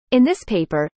In this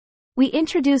paper, we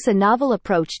introduce a novel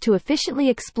approach to efficiently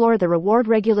explore the reward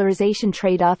regularization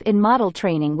trade-off in model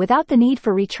training without the need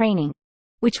for retraining,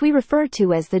 which we refer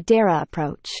to as the DARA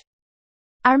approach.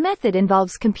 Our method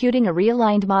involves computing a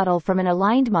realigned model from an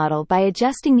aligned model by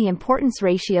adjusting the importance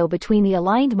ratio between the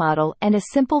aligned model and a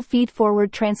simple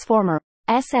feed-forward transformer,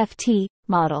 SFT,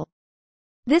 model.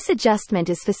 This adjustment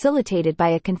is facilitated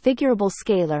by a configurable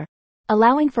scaler,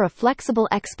 allowing for a flexible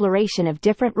exploration of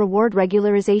different reward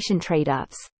regularization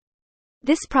trade-offs.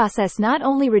 This process not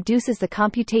only reduces the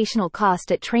computational cost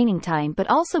at training time but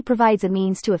also provides a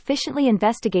means to efficiently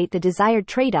investigate the desired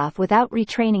trade-off without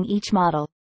retraining each model.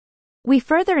 We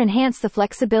further enhance the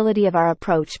flexibility of our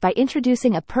approach by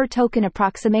introducing a per-token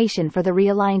approximation for the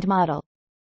realigned model.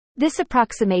 This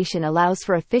approximation allows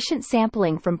for efficient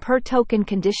sampling from per-token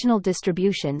conditional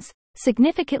distributions,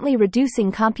 significantly reducing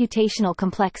computational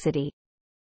complexity.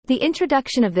 The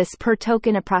introduction of this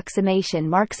per-token approximation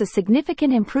marks a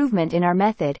significant improvement in our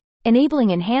method, enabling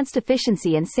enhanced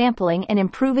efficiency in sampling and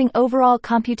improving overall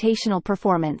computational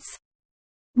performance.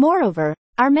 Moreover,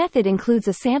 our method includes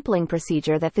a sampling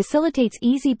procedure that facilitates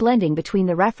easy blending between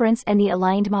the reference and the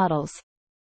aligned models.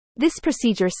 This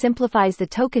procedure simplifies the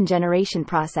token generation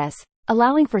process,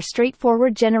 allowing for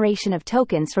straightforward generation of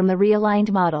tokens from the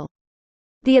realigned model.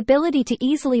 The ability to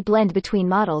easily blend between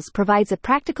models provides a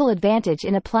practical advantage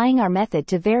in applying our method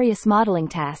to various modeling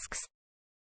tasks.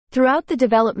 Throughout the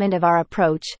development of our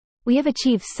approach, we have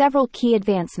achieved several key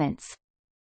advancements.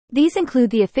 These include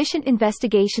the efficient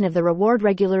investigation of the reward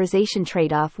regularization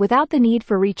trade-off without the need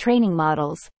for retraining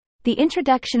models, the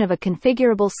introduction of a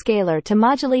configurable scaler to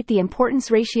modulate the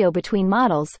importance ratio between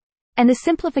models, and the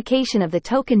simplification of the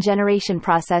token generation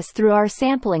process through our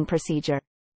sampling procedure.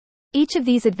 Each of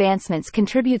these advancements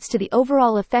contributes to the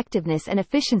overall effectiveness and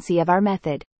efficiency of our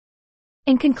method.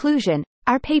 In conclusion,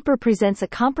 our paper presents a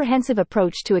comprehensive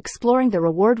approach to exploring the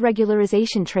reward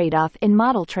regularization trade-off in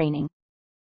model training.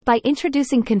 By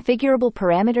introducing configurable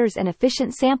parameters and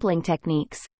efficient sampling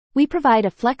techniques, we provide a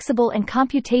flexible and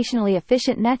computationally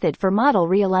efficient method for model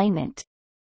realignment.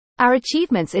 Our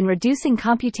achievements in reducing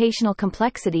computational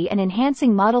complexity and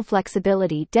enhancing model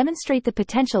flexibility demonstrate the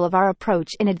potential of our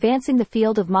approach in advancing the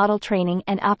field of model training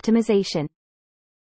and optimization.